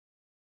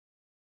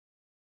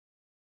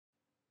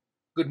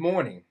Good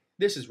morning.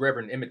 This is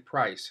Reverend Emmett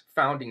Price,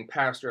 founding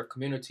pastor of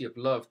Community of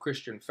Love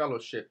Christian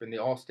Fellowship in the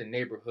Austin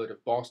neighborhood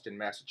of Boston,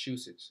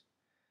 Massachusetts.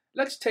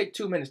 Let's take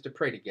 2 minutes to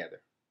pray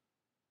together.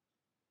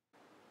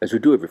 As we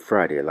do every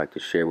Friday, I'd like to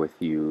share with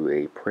you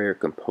a prayer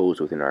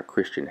composed within our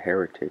Christian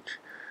heritage.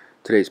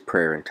 Today's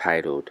prayer,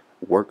 entitled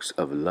Works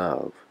of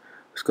Love,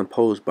 was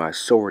composed by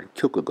Søren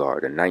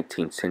Kierkegaard, a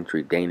 19th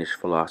century Danish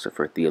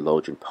philosopher,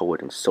 theologian,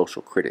 poet, and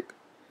social critic.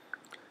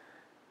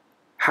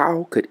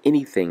 How could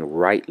anything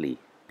rightly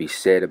be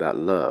said about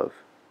love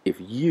if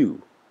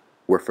you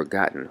were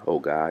forgotten, O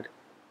God?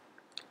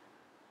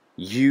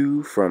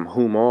 You from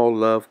whom all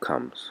love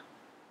comes.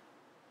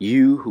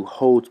 You who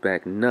holds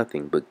back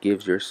nothing but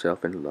gives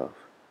yourself in love.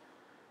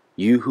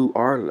 You who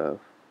are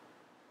love.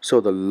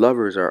 So the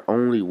lovers are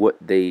only what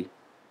they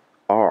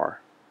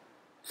are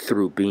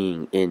through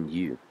being in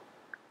you.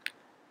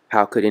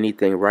 How could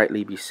anything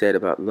rightly be said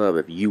about love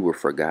if you were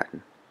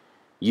forgotten?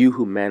 You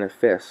who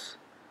manifests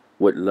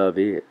what love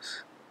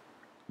is.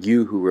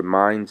 You who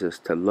reminds us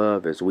to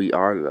love as we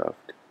are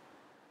loved.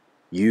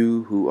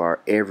 You who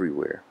are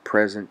everywhere,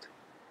 present,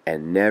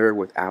 and never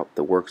without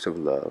the works of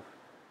love,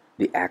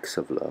 the acts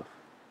of love.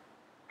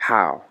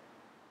 How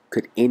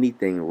could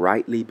anything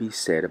rightly be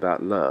said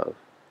about love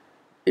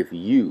if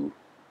you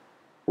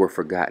were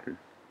forgotten,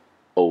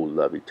 O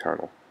love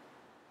eternal?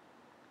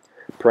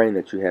 Praying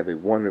that you have a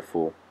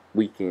wonderful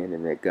weekend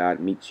and that God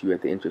meets you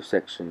at the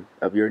intersection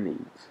of your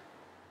needs.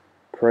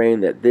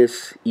 Praying that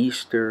this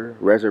Easter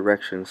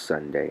Resurrection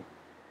Sunday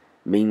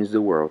means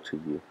the world to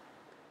you,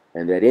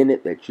 and that in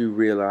it that you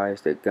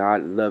realize that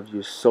God loves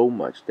you so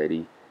much that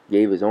He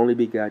gave His only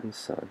begotten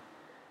Son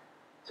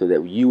so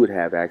that you would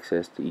have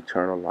access to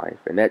eternal life.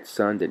 And that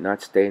Son did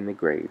not stay in the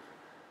grave,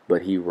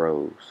 but He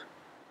rose.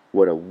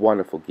 What a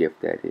wonderful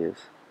gift that is.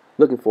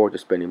 Looking forward to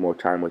spending more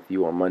time with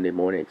you on Monday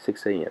morning at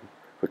 6 a.m.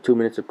 for 2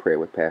 minutes of prayer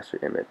with Pastor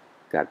Emmett.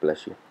 God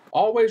bless you.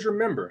 Always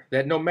remember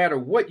that no matter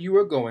what you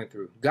are going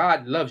through,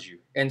 God loves you,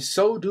 and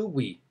so do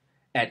we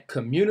at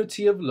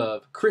Community of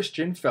Love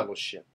Christian Fellowship.